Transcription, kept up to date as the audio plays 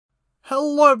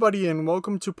Hello everybody and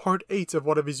welcome to part 8 of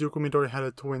What If Izuku Midori Had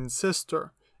a Twin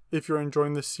Sister. If you're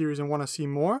enjoying this series and want to see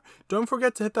more, don't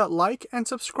forget to hit that like and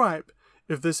subscribe.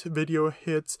 If this video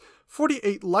hits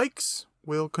 48 likes,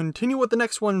 we'll continue with the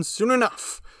next one soon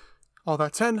enough. All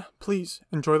that said, please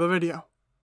enjoy the video.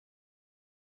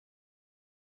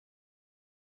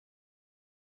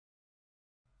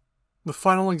 The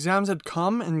final exams had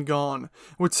come and gone,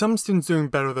 with some students doing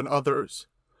better than others.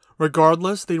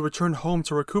 Regardless, they returned home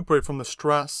to recuperate from the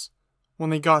stress.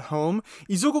 When they got home,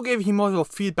 Izuku gave Himoto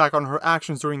feedback on her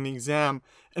actions during the exam,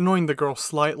 annoying the girl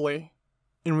slightly.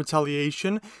 In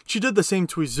retaliation, she did the same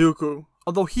to Izuku,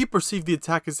 although he perceived the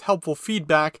attack as helpful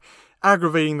feedback,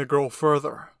 aggravating the girl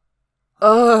further.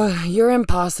 Ugh, you're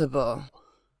impossible,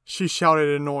 she shouted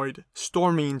annoyed,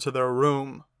 storming into their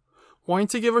room. Wanting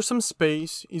to give her some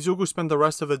space, Izuku spent the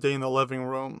rest of the day in the living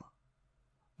room.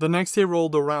 The next day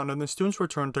rolled around and the students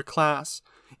returned to class.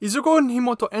 Izuku and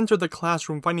Himoto entered the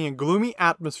classroom finding a gloomy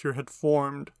atmosphere had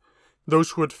formed. Those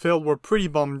who had failed were pretty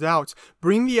bummed out,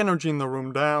 bringing the energy in the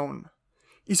room down.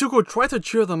 Izuku tried to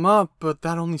cheer them up, but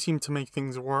that only seemed to make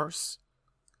things worse.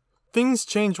 Things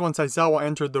changed once Aizawa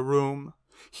entered the room.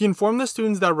 He informed the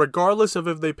students that regardless of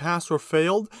if they passed or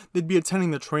failed, they'd be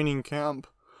attending the training camp,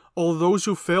 although those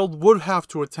who failed would have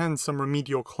to attend some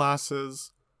remedial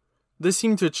classes. This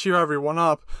seemed to cheer everyone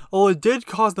up, although it did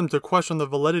cause them to question the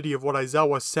validity of what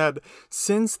Aizawa said,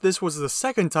 since this was the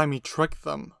second time he tricked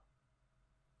them.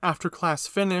 After class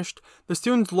finished, the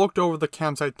students looked over the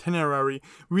camp's itinerary,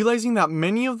 realizing that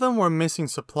many of them were missing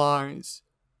supplies.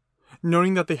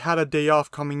 Noting that they had a day off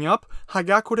coming up,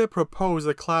 Hagakure proposed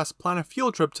the class plan a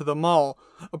field trip to the mall,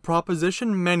 a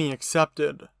proposition many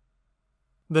accepted.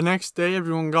 The next day,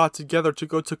 everyone got together to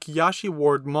go to Kiyashi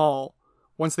Ward Mall.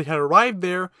 Once they had arrived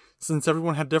there, since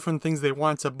everyone had different things they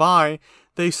wanted to buy,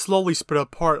 they slowly split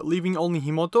apart, leaving only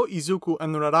Himoto, Izuku,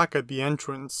 and Uraraka at the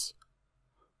entrance.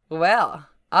 Well,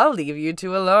 I'll leave you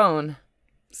two alone.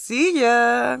 See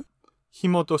ya!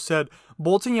 Himoto said,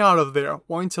 bolting out of there,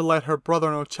 wanting to let her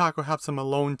brother and Ochako have some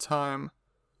alone time.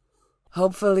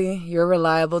 Hopefully, you're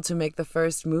reliable to make the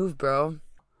first move, bro,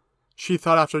 she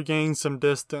thought after gaining some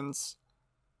distance.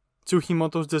 To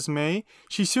Himoto's dismay,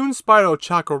 she soon spied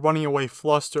Ochako running away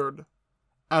flustered.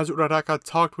 As Uraraka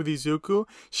talked with Izuku,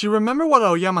 she remembered what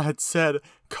Aoyama had said,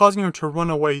 causing her to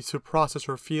run away to process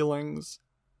her feelings.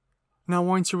 Not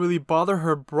wanting to really bother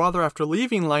her brother after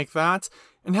leaving like that,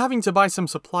 and having to buy some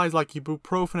supplies like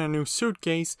ibuprofen and a new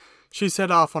suitcase, she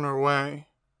set off on her way.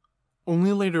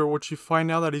 Only later would she find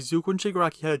out that Izuku and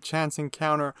Shigaraki had a chance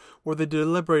encounter where they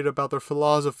deliberated about their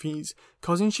philosophies,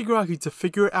 causing Shigaraki to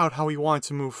figure out how he wanted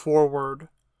to move forward.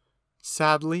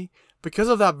 Sadly, because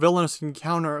of that villainous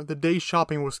encounter, the day's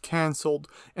shopping was cancelled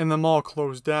and the mall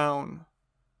closed down.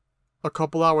 A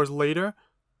couple hours later,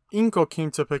 Inko came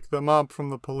to pick them up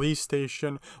from the police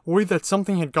station, worried that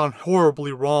something had gone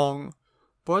horribly wrong,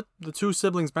 but the two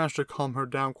siblings managed to calm her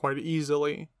down quite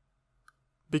easily.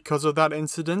 Because of that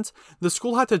incident, the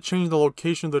school had to change the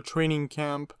location of the training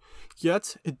camp,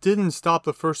 yet it didn't stop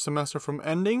the first semester from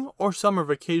ending or summer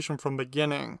vacation from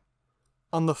beginning.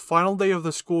 On the final day of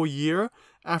the school year,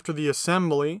 after the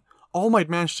assembly, All Might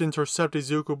managed to intercept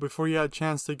Izuku before he had a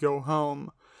chance to go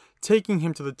home, taking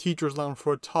him to the teacher's lounge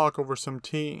for a talk over some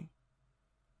tea.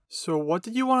 "So what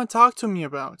did you want to talk to me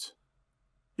about?"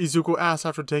 Izuku asked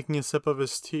after taking a sip of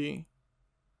his tea.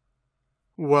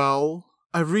 "Well,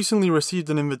 I've recently received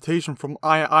an invitation from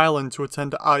I-Island to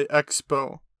attend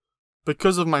I-Expo.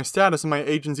 Because of my status and my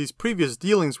agency's previous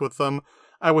dealings with them,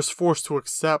 I was forced to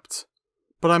accept.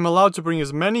 But I'm allowed to bring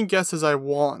as many guests as I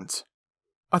want.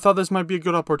 I thought this might be a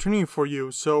good opportunity for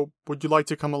you, so would you like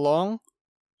to come along?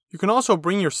 You can also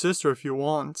bring your sister if you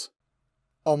want,"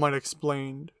 All Might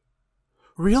explained.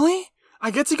 "Really?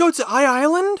 I get to go to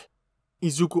I-Island?"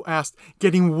 Izuku asked,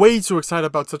 getting way too excited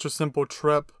about such a simple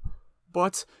trip.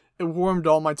 But it warmed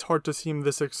All Might's heart to see him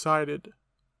this excited.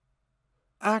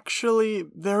 "Actually,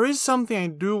 there is something I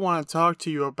do want to talk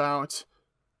to you about,"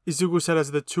 Izuku said as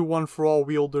the two one-for-all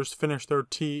wielders finished their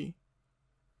tea.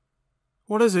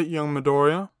 "What is it, young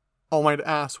Midoriya?" All Might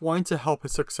asked, wanting to help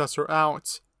his successor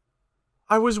out.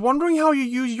 "I was wondering how you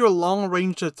use your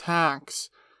long-range attacks.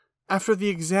 After the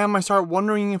exam, I started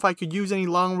wondering if I could use any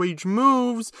long-range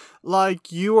moves,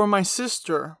 like you or my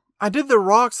sister. I did the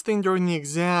rocks thing during the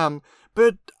exam,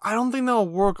 but I don't think that'll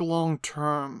work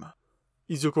long-term,"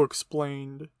 Izuku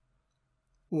explained.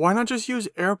 "Why not just use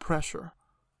air pressure?"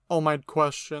 All Might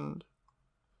questioned.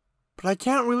 "But I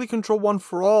can't really control one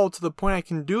for all to the point I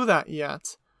can do that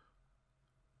yet."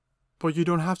 "But you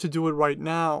don't have to do it right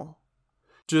now.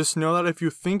 Just know that if you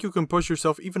think you can push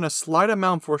yourself even a slight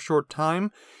amount for a short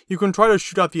time, you can try to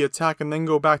shoot out the attack and then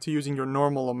go back to using your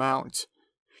normal amount.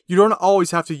 You don't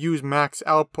always have to use max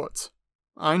output.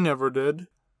 I never did.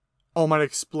 All Might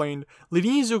explained,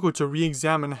 leading Izuku to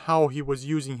re-examine how he was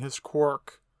using his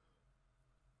quirk.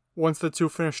 Once the two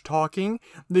finished talking,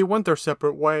 they went their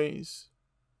separate ways.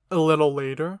 A little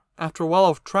later, after a while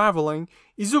of traveling,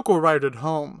 Izuku arrived at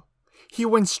home. He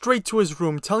went straight to his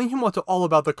room, telling Himoto all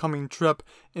about the coming trip,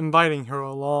 inviting her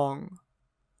along.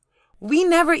 We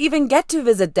never even get to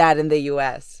visit Dad in the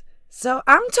US, so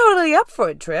I'm totally up for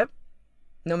a trip.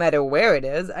 No matter where it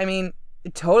is, I mean,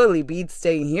 it totally beats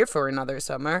staying here for another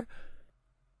summer.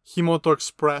 Himoto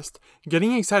expressed,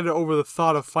 getting excited over the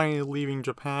thought of finally leaving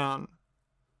Japan.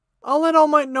 I'll let All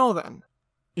Might know then,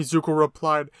 Izuku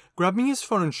replied, grabbing his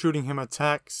phone and shooting him a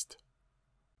text.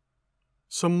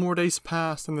 Some more days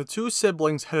passed and the two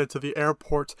siblings headed to the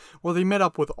airport where they met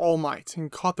up with All Might and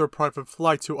caught their private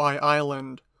flight to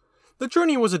Island. The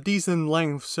journey was a decent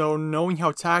length, so knowing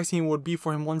how taxing it would be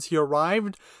for him once he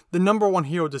arrived, the number one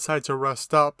hero decided to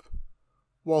rest up.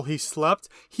 While he slept,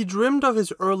 he dreamed of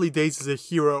his early days as a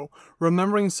hero,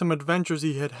 remembering some adventures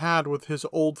he had had with his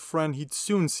old friend he'd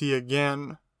soon see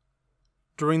again.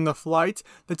 During the flight,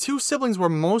 the two siblings were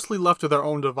mostly left to their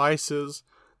own devices.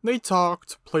 They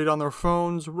talked, played on their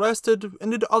phones, rested,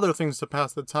 and did other things to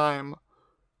pass the time.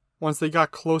 Once they got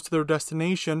close to their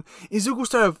destination, Izuku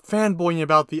started fanboying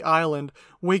about the island,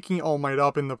 waking All Might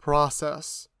up in the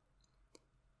process.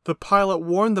 The pilot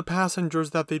warned the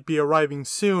passengers that they'd be arriving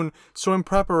soon, so in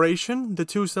preparation, the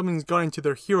two siblings got into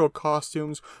their hero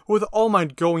costumes, with All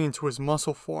Might going into his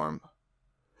muscle form.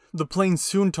 The plane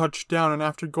soon touched down, and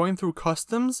after going through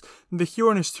customs, the hero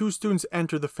and his two students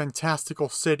entered the fantastical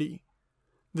city.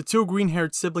 The two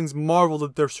green-haired siblings marveled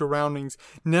at their surroundings,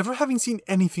 never having seen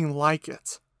anything like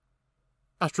it.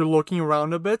 After looking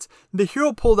around a bit, the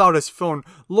hero pulled out his phone,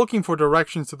 looking for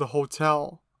directions to the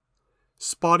hotel.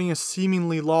 Spotting a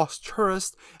seemingly lost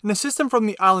tourist, an assistant from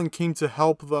the island came to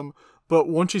help them, but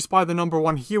once she spied the number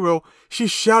one hero, she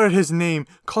shouted his name,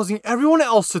 causing everyone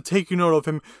else to take note of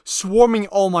him, swarming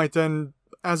All Might and,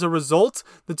 as a result,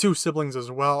 the two siblings as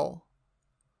well.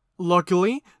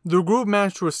 Luckily, the group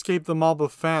managed to escape the mob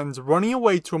of fans, running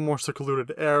away to a more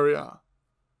secluded area.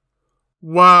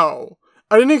 Wow,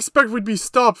 I didn't expect we'd be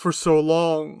stopped for so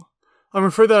long. I'm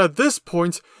afraid that at this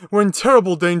point, we're in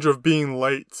terrible danger of being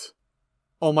late,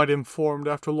 All Might informed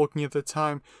after looking at the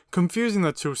time, confusing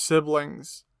the two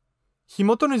siblings.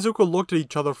 Himoto and Izuku looked at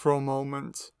each other for a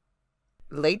moment.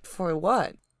 Late for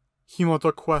what?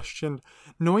 Himoto questioned,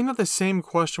 knowing that the same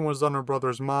question was on her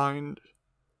brother's mind.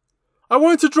 I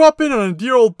wanted to drop in on a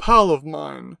dear old pal of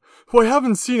mine, who I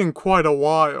haven't seen in quite a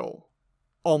while,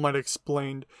 All Might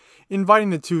explained, inviting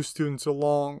the two students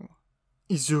along.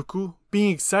 Izuku,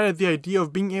 being excited at the idea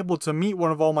of being able to meet one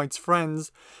of All Might's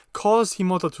friends, caused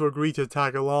Himoto to agree to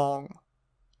tag along.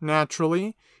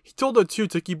 Naturally, he told the two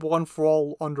to keep One for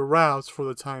All under wraps for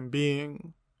the time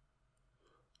being.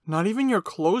 Not even your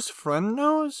close friend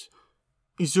knows?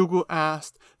 Izuku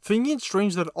asked, thinking it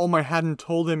strange that All Might hadn't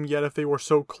told him yet if they were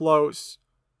so close.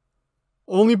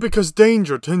 Only because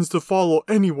danger tends to follow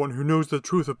anyone who knows the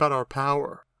truth about our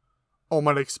power, All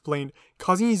Might explained,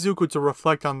 causing Izuku to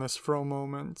reflect on this for a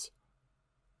moment.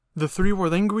 The three were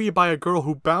then greeted by a girl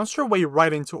who bounced her way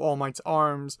right into All Might's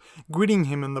arms, greeting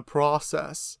him in the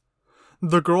process.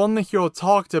 The girl and the hero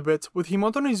talked a bit, with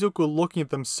Himoto and Izuku looking at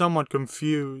them somewhat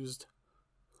confused.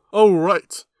 Oh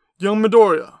right, young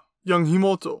Midoriya, young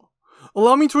Himoto.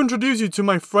 Allow me to introduce you to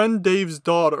my friend Dave's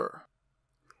daughter.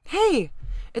 Hey,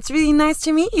 it's really nice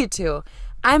to meet you two.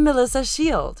 I'm Melissa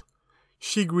Shield.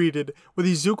 She greeted, with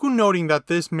Izuku noting that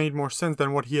this made more sense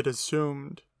than what he had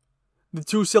assumed. The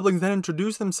two siblings then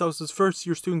introduced themselves as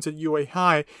first-year students at UA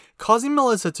High, causing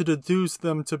Melissa to deduce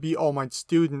them to be All Might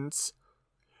students.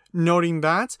 Noting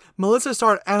that, Melissa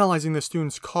started analyzing the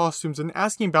students' costumes and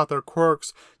asking about their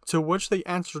quirks, to which they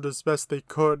answered as best they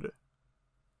could.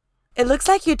 It looks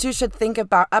like you two should think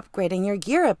about upgrading your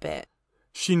gear a bit,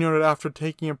 she noted after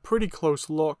taking a pretty close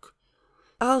look.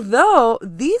 Although,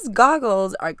 these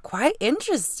goggles are quite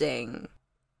interesting.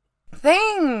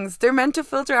 Thanks! They're meant to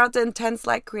filter out the intense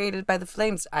light created by the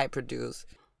flames I produce,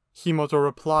 Himoto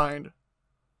replied.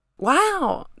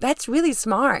 Wow, that's really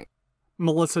smart,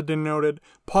 Melissa denoted,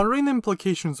 pondering the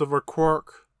implications of her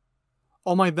quirk.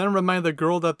 All Might then reminded the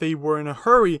girl that they were in a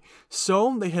hurry,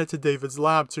 so they headed to David's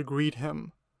lab to greet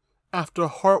him. After a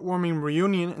heartwarming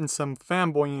reunion and some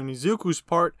fanboying on Izuku's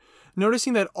part,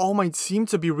 noticing that All Might seemed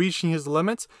to be reaching his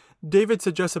limits, David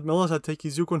suggested Melissa take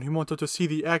Izuku and Himoto to see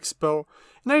the expo,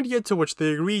 an idea to which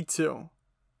they agreed to.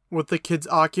 With the kids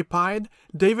occupied,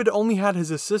 David only had his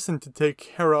assistant to take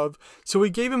care of, so he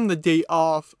gave him the day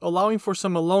off, allowing for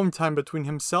some alone time between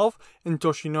himself and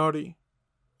Toshinori.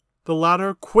 The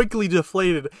latter quickly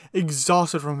deflated,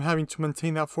 exhausted from having to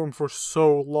maintain that form for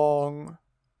so long.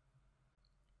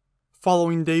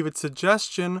 Following David's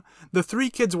suggestion, the three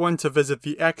kids went to visit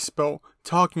the expo,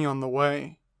 talking on the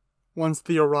way. Once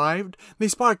they arrived, they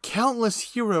spotted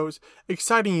countless heroes,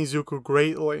 exciting Izuku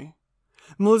greatly.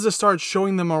 Melissa started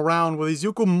showing them around, with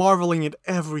Izuku marveling at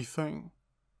everything.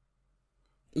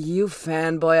 You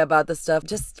fanboy about the stuff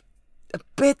just a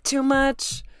bit too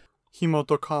much,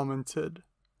 Himoto commented.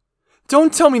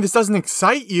 Don't tell me this doesn't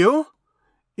excite you,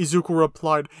 Izuku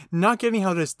replied, not getting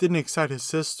how this didn't excite his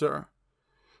sister.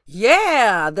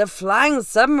 Yeah, the flying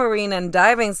submarine and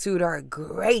diving suit are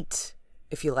great,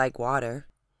 if you like water,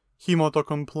 Himoto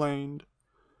complained.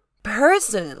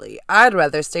 Personally, I'd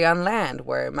rather stay on land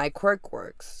where my quirk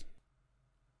works.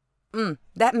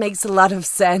 That makes a lot of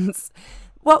sense.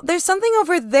 Well, there's something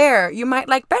over there you might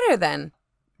like better then,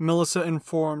 Melissa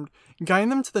informed, guiding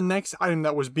them to the next item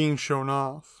that was being shown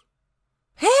off.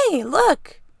 Hey,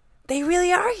 look! They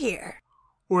really are here.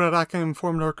 Uraraka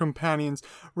informed her companions,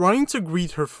 running to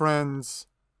greet her friends.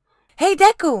 Hey,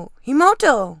 Deku!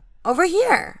 Himoto! Over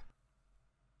here!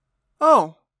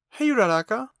 Oh, hey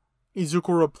Uraraka,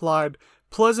 Izuku replied,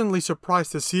 pleasantly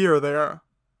surprised to see her there.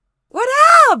 What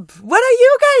up? What are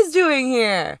you guys doing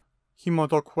here?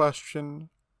 Himoto questioned.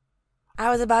 I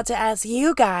was about to ask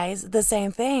you guys the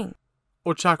same thing,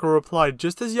 Ochako replied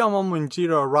just as Yamomo and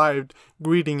Jiro arrived,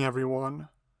 greeting everyone.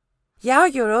 Yao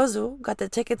Yorozu got the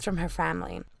tickets from her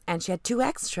family, and she had 2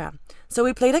 extra, so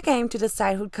we played a game to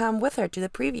decide who'd come with her to the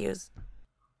previews.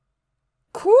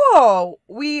 Cool!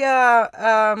 We got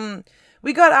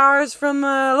ours from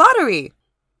a lottery,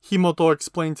 Himoto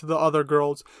explained to the other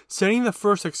girls, saying the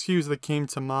first excuse that came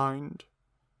to mind.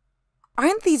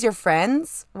 Aren't these your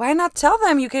friends? Why not tell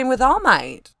them you came with All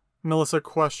Might? Melissa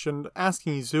questioned,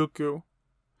 asking Izuku.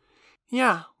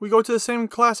 Yeah, we go to the same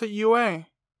class at UA.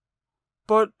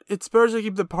 But it's better to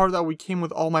keep the part that we came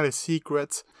with All Might a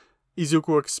secret,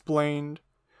 Izuku explained.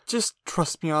 Just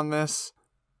trust me on this.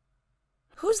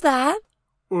 Who's that?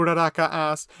 Uraraka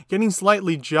asked, getting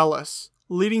slightly jealous,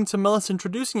 leading to Melissa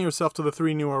introducing herself to the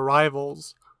 3 new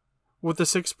arrivals. With the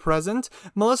 6 present,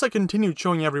 Melissa continued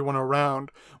showing everyone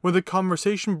around, with the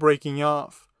conversation breaking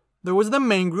off. There was the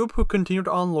main group who continued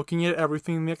on looking at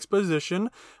everything in the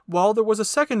exposition, while there was a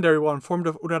secondary one formed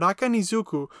of Uraraka and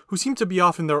Izuku, who seemed to be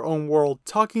off in their own world,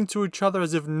 talking to each other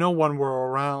as if no one were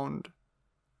around.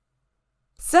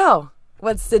 So,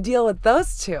 what's the deal with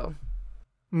those 2?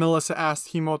 Melissa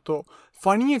asked Himoto,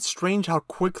 finding it strange how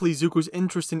quickly Izuku's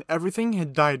interest in everything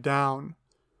had died down.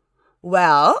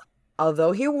 Well,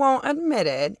 although he won't admit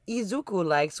it, Izuku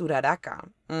likes Uraraka.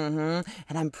 And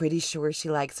I'm pretty sure she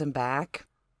likes him back,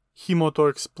 Himoto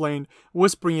explained,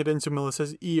 whispering it into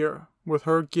Melissa's ear, with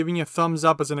her giving a thumbs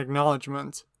up as an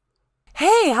acknowledgement.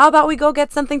 Hey, how about we go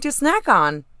get something to snack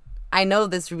on? I know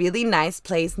this really nice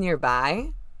place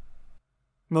nearby,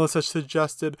 Melissa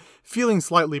suggested, feeling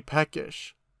slightly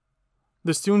peckish.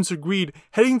 The students agreed,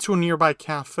 heading to a nearby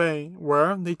cafe,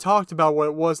 where they talked about what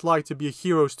it was like to be a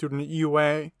hero student at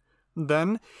UA.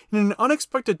 Then, in an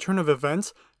unexpected turn of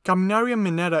events, Kaminari and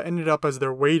Mineta ended up as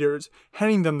their waiters,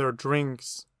 handing them their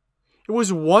drinks. It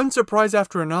was one surprise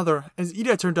after another, as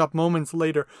Ida turned up moments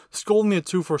later, scolding the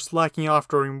 2 for slacking off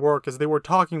during work as they were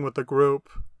talking with the group.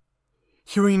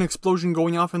 Hearing an explosion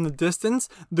going off in the distance,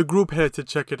 the group headed to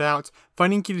check it out,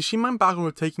 finding Kirishima and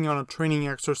Bakugo taking on a training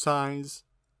exercise.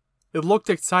 It looked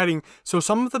exciting, so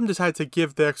some of them decided to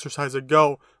give the exercise a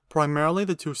go, primarily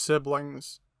the 2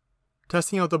 siblings.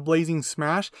 Testing out the blazing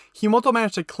smash, Himoto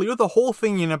managed to clear the whole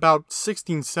thing in about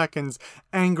 16 seconds,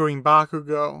 angering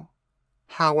Bakugo.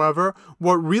 However,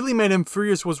 what really made him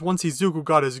furious was once Izuku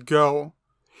got his go.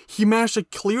 He managed to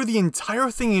clear the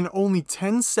entire thing in only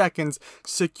 10 seconds,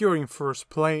 securing first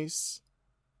place.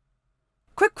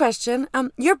 Quick question,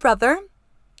 your brother,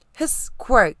 his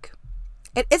quirk,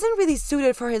 it isn't really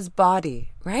suited for his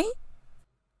body, right?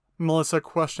 Melissa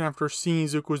questioned after seeing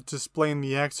Izuku's display in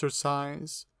the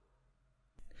exercise.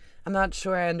 I'm not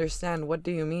sure I understand. What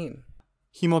do you mean?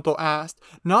 Himoto asked,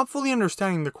 not fully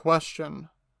understanding the question.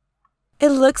 It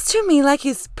looks to me like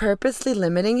he's purposely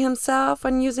limiting himself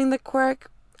when using the quirk.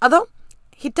 Although,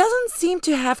 he doesn't seem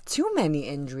to have too many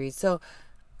injuries, so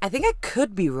I think I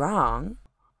could be wrong.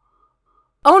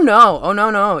 Oh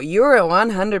no, you're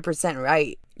 100%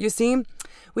 right. You see,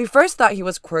 we first thought he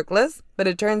was quirkless, but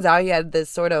it turns out he had this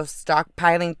sort of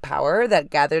stockpiling power that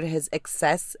gathered his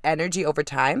excess energy over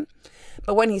time.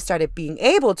 But when he started being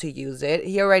able to use it,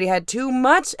 he already had too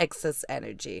much excess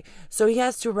energy. So he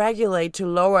has to regulate to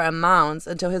lower amounts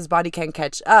until his body can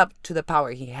catch up to the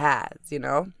power he has, you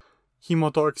know?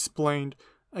 Himoto explained,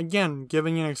 again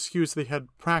giving an excuse they had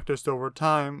practiced over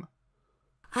time.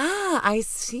 Ah, I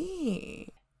see.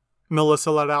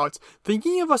 Melissa let out,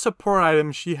 thinking of a support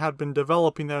item she had been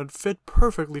developing that would fit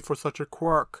perfectly for such a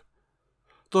quirk.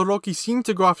 Todoroki seemed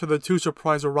to go after the two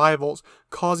surprise arrivals,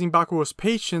 causing Bakugo's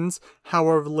patience,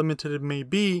 however limited it may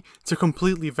be, to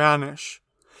completely vanish.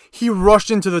 He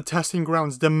rushed into the testing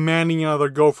grounds, demanding another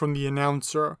go from the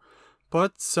announcer.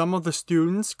 But some of the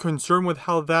students, concerned with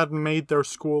how that made their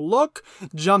school look,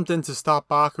 jumped in to stop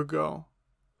Bakugo.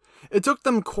 It took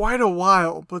them quite a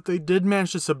while, but they did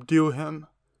manage to subdue him.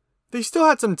 They still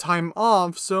had some time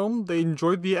off, so they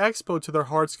enjoyed the expo to their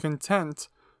heart's content.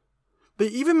 They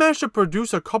even managed to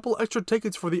produce a couple extra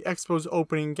tickets for the expo's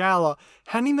opening gala,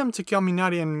 handing them to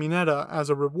Kaminari and Mineta as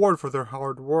a reward for their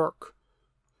hard work.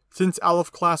 Since all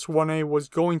of Class 1A was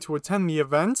going to attend the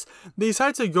event, they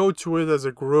decided to go to it as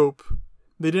a group.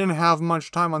 They didn't have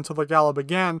much time until the gala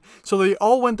began, so they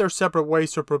all went their separate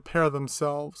ways to prepare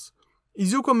themselves.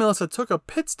 Izuku and Melissa took a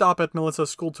pit stop at Melissa's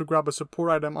school to grab a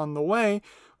support item on the way,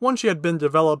 one she had been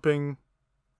developing.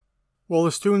 While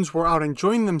the students were out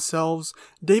enjoying themselves,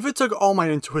 David took All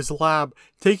Might into his lab,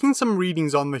 taking some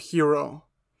readings on the hero.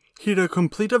 He did a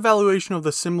complete evaluation of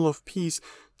the symbol of peace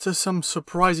to some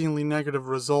surprisingly negative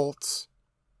results.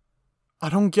 I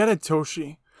don't get it,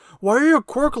 Toshi. Why are your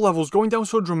quirk levels going down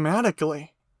so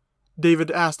dramatically?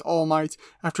 David asked All Might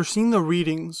after seeing the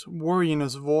readings, worry in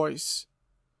his voice.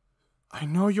 I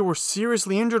know you were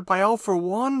seriously injured by All for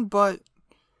One, but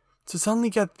to suddenly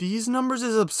get these numbers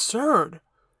is absurd.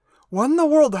 What in the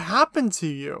world happened to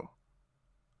you?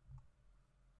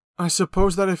 I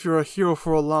suppose that if you're a hero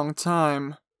for a long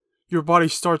time, your body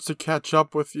starts to catch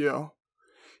up with you.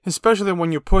 Especially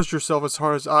when you push yourself as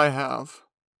hard as I have.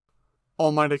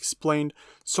 All Might explained,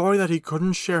 sorry that he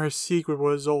couldn't share his secret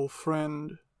with his old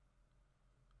friend.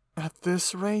 At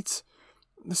this rate,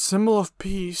 the symbol of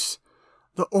peace,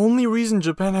 the only reason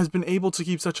Japan has been able to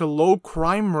keep such a low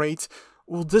crime rate,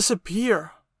 will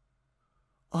disappear.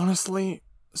 Honestly,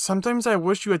 sometimes I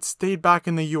wish you had stayed back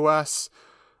in the US.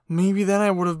 Maybe then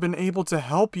I would have been able to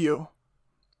help you,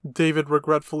 David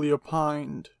regretfully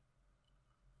opined.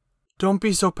 Don't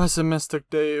be so pessimistic,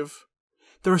 Dave.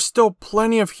 There are still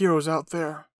plenty of heroes out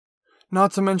there.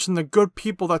 Not to mention the good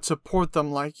people that support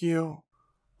them like you,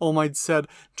 All Might said,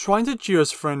 trying to cheer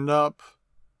his friend up.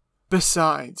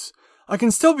 Besides, I can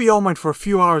still be All Might for a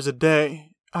few hours a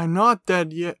day. I'm not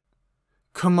dead yet.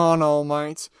 Come on, All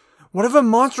Might. What if a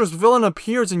monstrous villain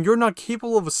appears and you're not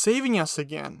capable of saving us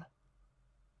again?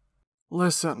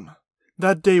 Listen,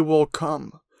 that day will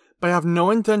come, but I have no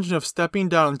intention of stepping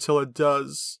down until it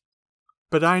does.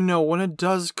 But I know when it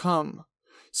does come,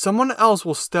 someone else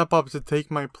will step up to take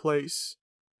my place.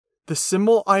 The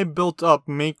symbol I built up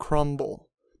may crumble,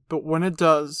 but when it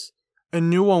does, a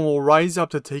new one will rise up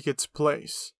to take its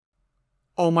place.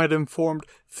 All Might informed,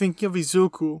 thinking of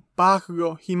Izuku,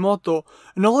 Bakugo, Himoto,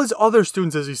 and all his other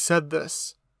students as he said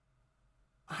this.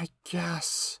 I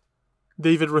guess,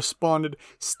 David responded,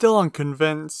 still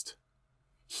unconvinced.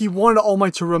 He wanted All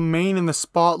Might to remain in the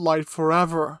spotlight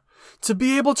forever, to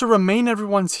be able to remain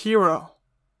everyone's hero.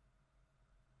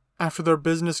 After their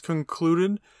business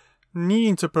concluded,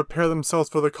 needing to prepare themselves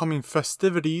for the coming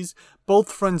festivities,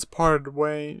 both friends parted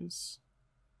ways.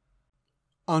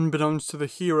 Unbeknownst to the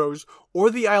heroes or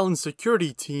the island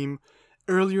security team,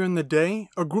 earlier in the day,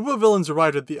 a group of villains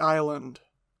arrived at the island.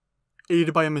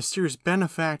 Aided by a mysterious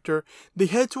benefactor, they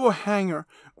head to a hangar,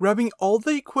 grabbing all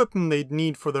the equipment they'd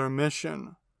need for their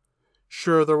mission.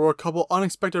 Sure, there were a couple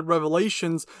unexpected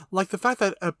revelations, like the fact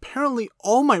that apparently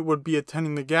All Might would be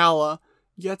attending the gala,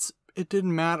 yet it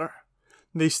didn't matter.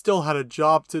 They still had a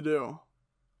job to do.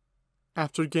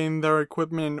 After getting their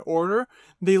equipment in order,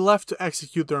 they left to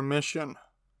execute their mission.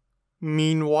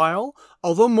 Meanwhile,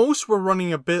 although most were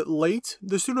running a bit late,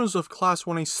 the students of Class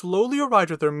 1A slowly arrived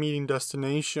at their meeting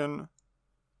destination.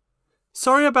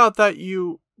 Sorry about that,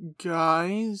 you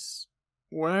guys.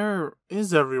 Where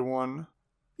is everyone?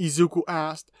 Izuku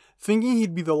asked, thinking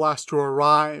he'd be the last to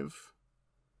arrive.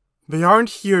 They aren't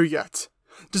here yet.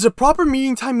 Does a proper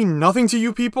meeting time mean nothing to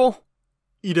you people?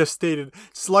 Ida stated,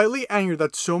 slightly angered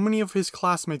that so many of his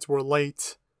classmates were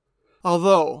late.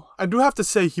 Although, I do have to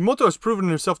say, Himoto has proven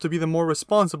herself to be the more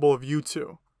responsible of you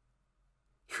two.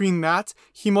 Hearing that,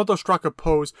 Himoto struck a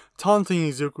pose, taunting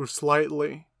Izuku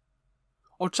slightly.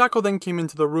 Ochako then came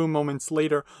into the room moments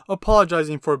later,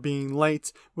 apologizing for being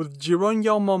late, with Jiro and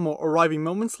Yaomomo arriving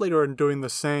moments later and doing the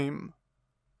same.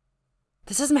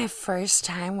 This is my first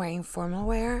time wearing formal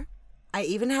wear. I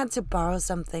even had to borrow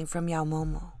something from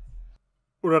Yaomomo.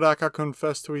 Uraraka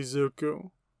confessed to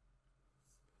Izuku.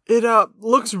 It,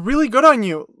 looks really good on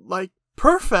you. Like,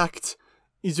 perfect,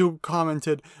 Izuku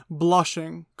commented,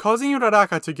 blushing, causing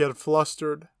Uraraka to get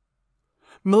flustered.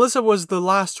 Melissa was the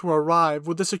last to arrive,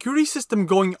 with the security system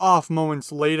going off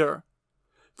moments later.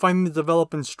 Finding the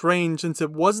development strange since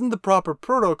it wasn't the proper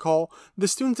protocol, the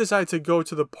students decided to go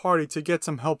to the party to get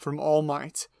some help from All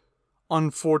Might.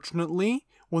 Unfortunately,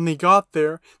 when they got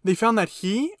there, they found that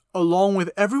he, along with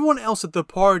everyone else at the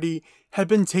party, had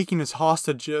been taken as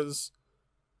hostages.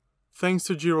 Thanks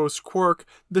to Jiro's quirk,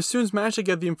 the students managed to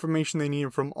get the information they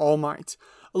needed from All Might,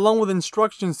 along with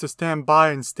instructions to stand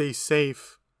by and stay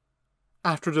safe.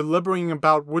 After deliberating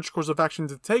about which course of action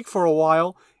to take for a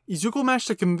while, Izuku managed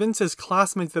to convince his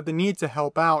classmates that they needed to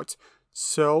help out,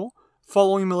 so,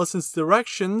 following Melissa's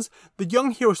directions, the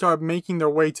young heroes started making their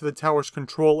way to the tower's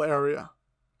control area.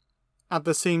 At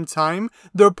the same time,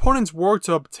 their opponents worked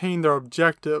to obtain their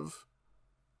objective.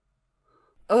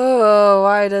 Oh,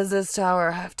 why does this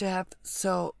tower have to have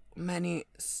so many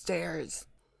stairs?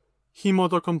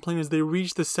 Himoto complained as they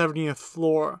reached the 70th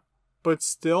floor, but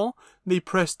still, they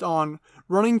pressed on,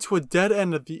 running to a dead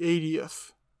end at the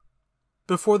 80th.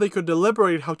 Before they could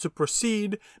deliberate how to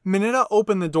proceed, Mineta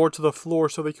opened the door to the floor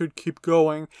so they could keep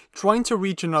going, trying to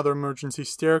reach another emergency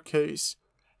staircase.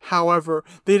 However,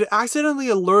 they had accidentally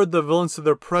alerted the villains to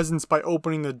their presence by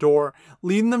opening the door,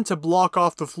 leading them to block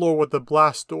off the floor with the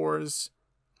blast doors.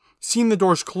 Seeing the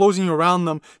doors closing around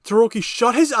them, Todoroki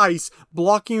shut his eyes,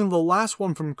 blocking the last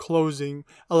one from closing,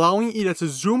 allowing Ida to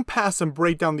zoom past and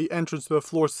break down the entrance to the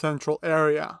floor's central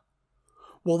area.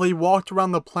 While they walked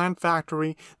around the plant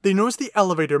factory, they noticed the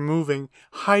elevator moving,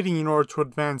 hiding in order to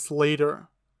advance later.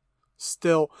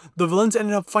 Still, the villains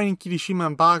ended up finding Kirishima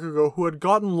and Bakugo, who had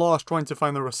gotten lost trying to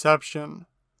find the reception.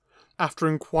 After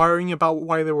inquiring about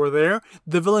why they were there,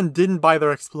 the villain didn't buy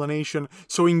their explanation,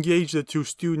 so he engaged the two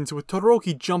students, with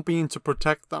Todoroki jumping in to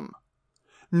protect them.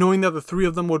 Knowing that the three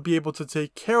of them would be able to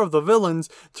take care of the villains,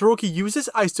 Todoroki used his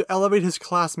eyes to elevate his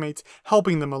classmates,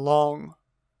 helping them along.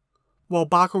 While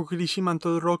Bakugo, Kirishima, and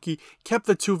Todoroki kept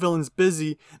the two villains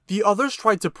busy, the others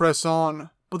tried to press on,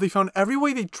 but they found every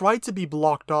way they tried to be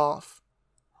blocked off.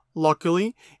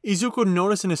 Luckily, Izuku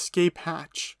noticed an escape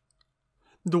hatch.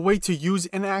 The way to use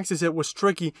and access it was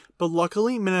tricky, but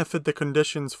luckily Mineta fit the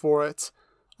conditions for it.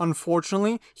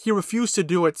 Unfortunately, he refused to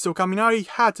do it, so Kaminari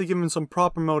had to give him some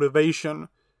proper motivation.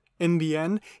 In the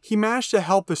end, he managed to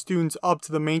help the students up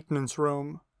to the maintenance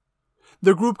room.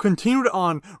 The group continued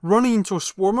on, running into a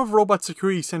swarm of robot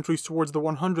security sentries towards the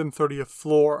 130th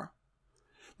floor.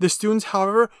 The students,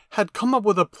 however, had come up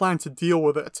with a plan to deal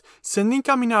with it, sending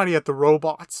Kaminari at the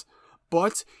robots.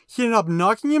 But he ended up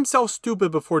knocking himself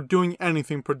stupid before doing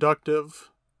anything productive.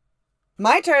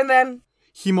 My turn then,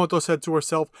 Himoto said to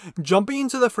herself, jumping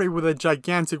into the fray with a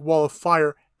gigantic wall of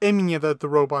fire aiming it at the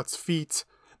robot's feet,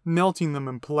 melting them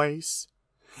in place.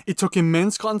 It took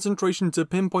immense concentration to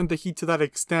pinpoint the heat to that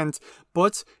extent,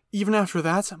 but even after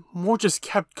that, more just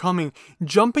kept coming,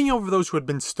 jumping over those who had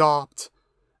been stopped.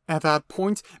 At that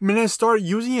point, Mineta started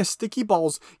using his sticky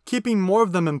balls, keeping more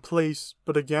of them in place,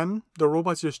 but again, the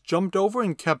robots just jumped over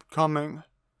and kept coming.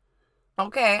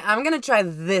 Okay, I'm gonna try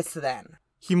this then,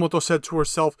 Himoto said to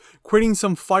herself, creating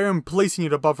some fire and placing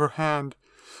it above her hand.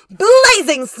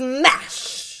 Blazing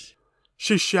smash!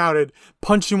 She shouted,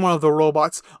 punching one of the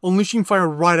robots, unleashing fire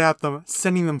right at them,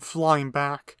 sending them flying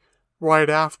back. Right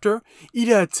after,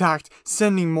 Ida attacked,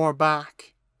 sending more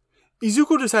back.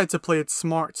 Izuku decided to play it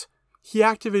smart. He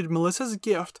activated Melissa's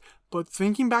gift, but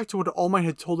thinking back to what All Might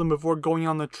had told him before going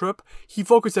on the trip, he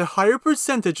focused a higher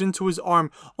percentage into his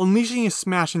arm, unleashing a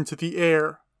smash into the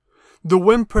air. The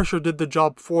wind pressure did the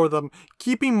job for them,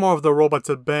 keeping more of the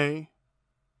robots at bay.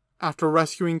 After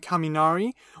rescuing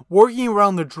Kaminari, working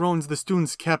around the drones, the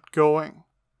students kept going.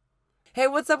 Hey,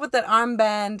 what's up with that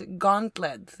armband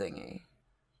gauntlet thingy?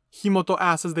 Himoto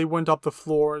asked as they went up the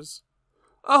floors.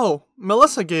 Oh,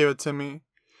 Melissa gave it to me.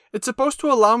 It's supposed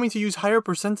to allow me to use higher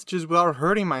percentages without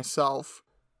hurting myself,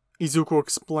 Izuku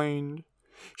explained.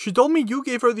 She told me you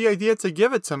gave her the idea to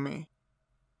give it to me.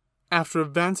 After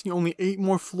advancing only 8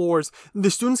 more floors,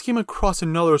 the students came across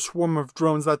another swarm of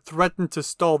drones that threatened to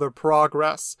stall their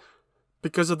progress.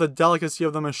 Because of the delicacy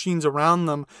of the machines around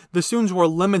them, the students were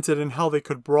limited in how they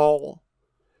could brawl.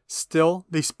 Still,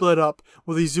 they split up,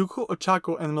 with Izuku,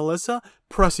 Ochako, and Melissa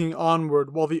pressing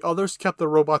onward while the others kept the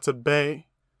robots at bay.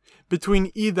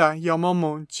 Between Ida,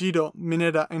 Yaomomo, Jiro,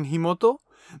 Mineta, and Himoto,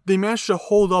 they managed to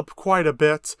hold up quite a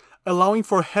bit, allowing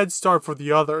for a head start for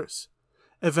the others.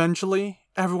 Eventually,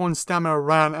 everyone's stamina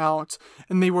ran out,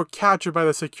 and they were captured by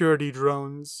the security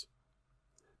drones.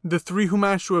 The three who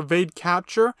managed to evade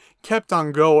capture kept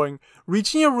on going,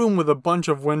 reaching a room with a bunch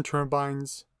of wind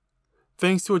turbines.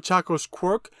 Thanks to Ochako's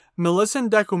quirk, Melissa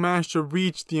and Deku managed to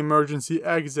reach the emergency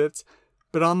exits,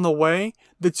 but on the way,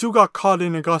 the two got caught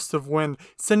in a gust of wind,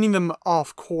 sending them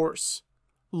off course.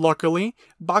 Luckily,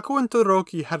 Baku and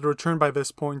Todoroki had returned by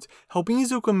this point, helping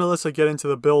Izuku and Melissa get into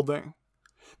the building.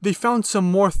 They found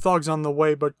some more thugs on the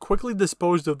way, but quickly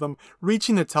disposed of them,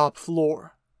 reaching the top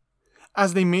floor.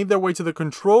 As they made their way to the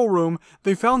control room,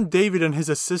 they found David and his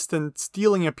assistant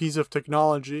stealing a piece of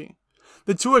technology.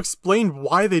 The two explained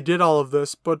why they did all of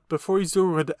this, but before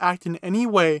Izuku could act in any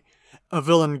way, a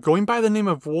villain going by the name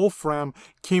of Wolfram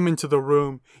came into the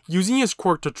room, using his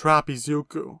quirk to trap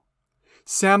Izuku.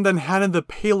 Sam then handed the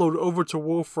payload over to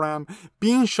Wolfram,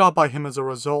 being shot by him as a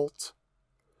result.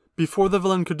 Before the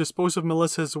villain could dispose of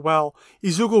Melissa as well,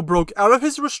 Izuku broke out of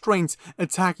his restraints,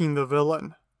 attacking the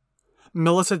villain.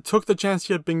 Melissa took the chance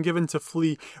he had been given to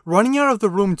flee, running out of the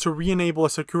room to re-enable the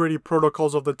security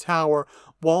protocols of the tower,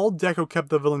 while Deku kept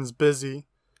the villains busy.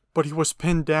 But he was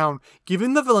pinned down,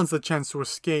 giving the villains the chance to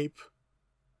escape.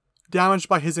 Damaged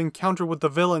by his encounter with the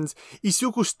villains,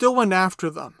 Izuku still went after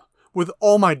them, with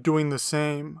All Might doing the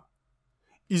same.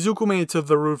 Izuku made it to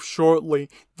the roof shortly,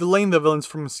 delaying the villains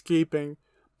from escaping,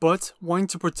 but, wanting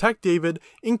to protect David,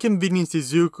 inconvenienced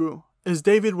Izuku, as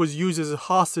David was used as a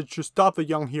hostage to stop the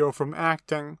young hero from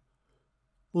acting.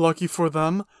 Lucky for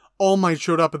them, All Might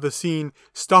showed up at the scene,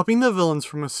 stopping the villains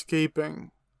from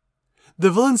escaping.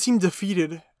 The villains seemed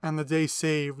defeated, and the day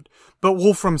saved, but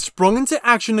Wolfram sprung into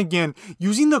action again,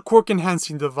 using the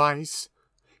quirk-enhancing device.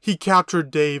 He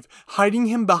captured Dave, hiding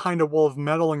him behind a wall of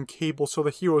metal and cable so the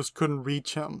heroes couldn't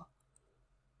reach him.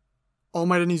 All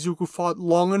Might and Izuku fought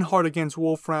long and hard against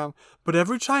Wolfram, but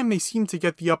every time they seemed to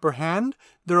get the upper hand,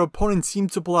 their opponent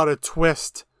seemed to pull out a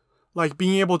twist, like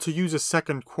being able to use a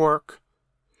second quirk.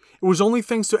 It was only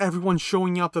thanks to everyone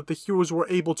showing up that the heroes were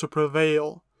able to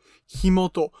prevail.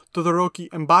 Himoto, Todoroki,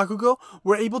 and Bakugo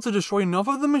were able to destroy enough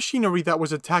of the machinery that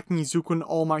was attacking Izuku and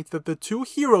All Might that the two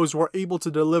heroes were able to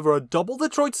deliver a double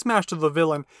Detroit smash to the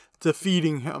villain,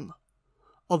 defeating him.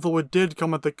 Although it did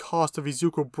come at the cost of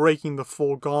Izuku breaking the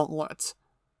full gauntlet.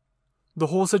 The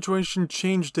whole situation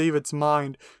changed David's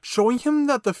mind, showing him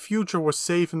that the future was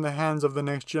safe in the hands of the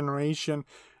next generation,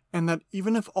 and that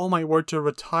even if All Might were to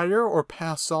retire or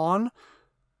pass on,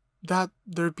 that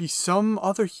there'd be some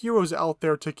other heroes out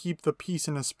there to keep the peace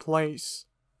in his place.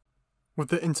 With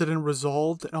the incident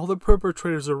resolved and all the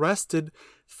perpetrators arrested,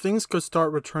 things could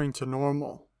start returning to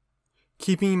normal.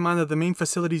 Keeping in mind that the main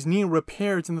facilities needed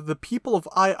repairs and that the people of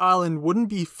Island wouldn't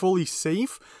be fully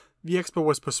safe, the expo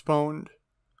was postponed.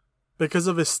 Because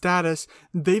of his status,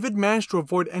 David managed to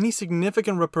avoid any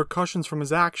significant repercussions from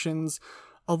his actions,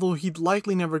 although he'd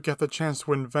likely never get the chance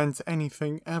to invent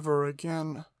anything ever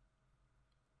again.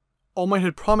 All Might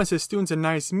had promised his students a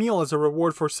nice meal as a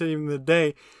reward for saving the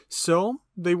day, so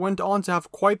they went on to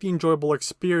have quite the enjoyable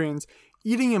experience,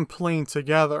 eating and playing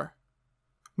together.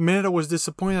 Minato was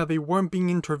disappointed that they weren't being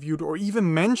interviewed or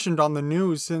even mentioned on the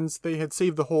news since they had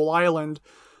saved the whole island,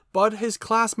 but his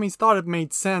classmates thought it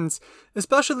made sense,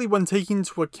 especially when taking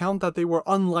into account that they were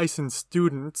unlicensed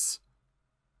students.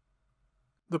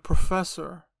 The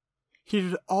professor, he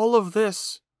did all of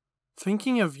this,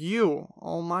 thinking of you,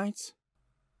 All Might.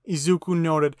 Izuku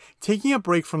noted, taking a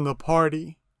break from the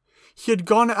party. He had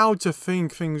gone out to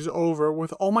think things over,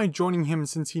 with All Might joining him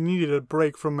since he needed a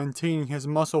break from maintaining his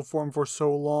muscle form for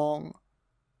so long.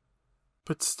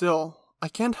 But still, I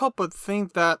can't help but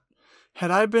think that,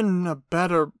 had I been a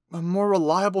better, a more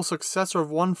reliable successor of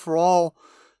One for All,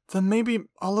 then maybe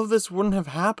all of this wouldn't have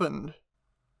happened.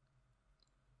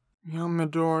 Young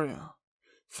Midoriya,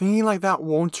 thinking like that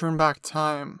won't turn back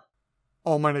time,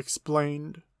 All Might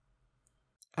explained.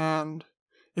 And,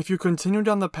 if you continue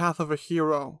down the path of a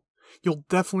hero, you'll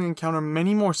definitely encounter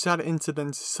many more sad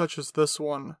incidents such as this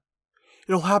one.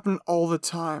 It'll happen all the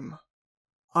time.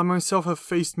 I myself have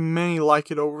faced many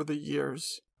like it over the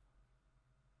years.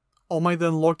 All Might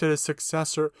then looked at his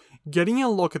successor, getting a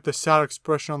look at the sad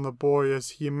expression on the boy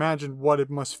as he imagined what it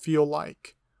must feel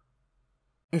like.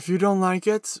 If you don't like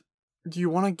it, do you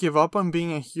want to give up on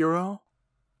being a hero?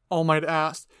 All Might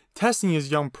asked, testing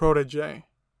his young protege.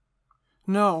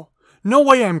 No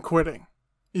way I'm quitting,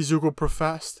 Izuku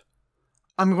professed.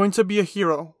 I'm going to be a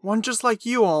hero, one just like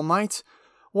you, All Might,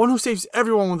 one who saves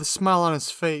everyone with a smile on his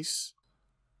face.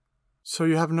 So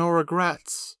you have no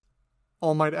regrets?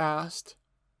 All Might asked.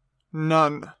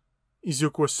 None,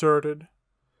 Izuku asserted.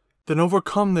 Then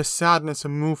overcome this sadness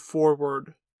and move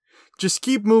forward. Just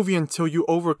keep moving until you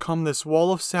overcome this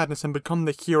wall of sadness and become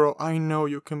the hero I know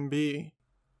you can be,"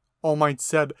 All Might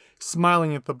said,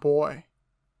 smiling at the boy.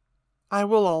 "I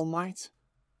will, All Might,"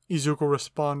 Izuku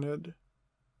responded.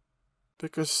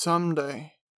 "Because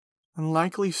someday, and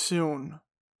likely soon,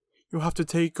 you'll have to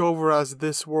take over as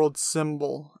this world's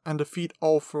symbol and defeat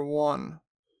All for One,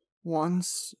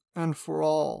 once and for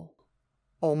all,"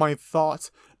 All Might thought,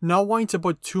 not wanting to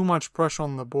put too much pressure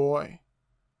on the boy.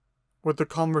 With the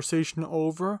conversation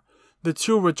over, the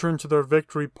two returned to their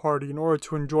victory party in order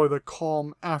to enjoy the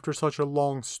calm after such a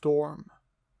long storm.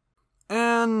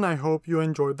 And I hope you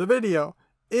enjoyed the video.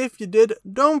 If you did,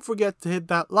 don't forget to hit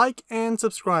that like and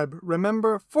subscribe.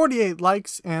 Remember, 48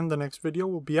 likes and the next video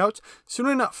will be out soon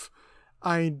enough.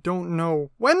 I don't know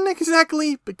when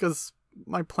exactly, because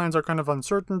my plans are kind of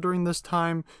uncertain during this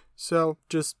time, so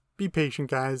just be patient,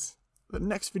 guys. The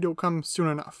next video will come soon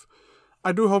enough.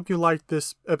 I do hope you liked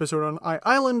this episode on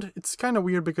Island. It's kind of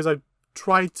weird because I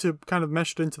tried to kind of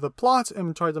mesh it into the plot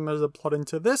and tried to mesh the plot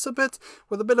into this a bit,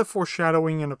 with a bit of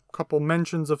foreshadowing and a couple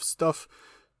mentions of stuff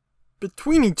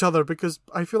between each other, because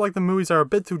I feel like the movies are a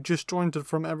bit too disjointed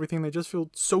from everything. They just feel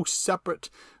so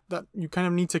separate that you kind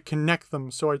of need to connect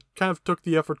them. So I kind of took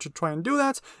the effort to try and do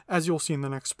that, as you'll see in the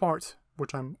next part,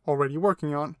 which I'm already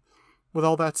working on. With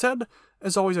all that said,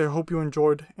 as always, I hope you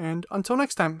enjoyed, and until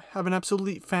next time, have an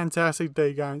absolutely fantastic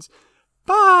day, guys.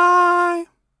 Bye!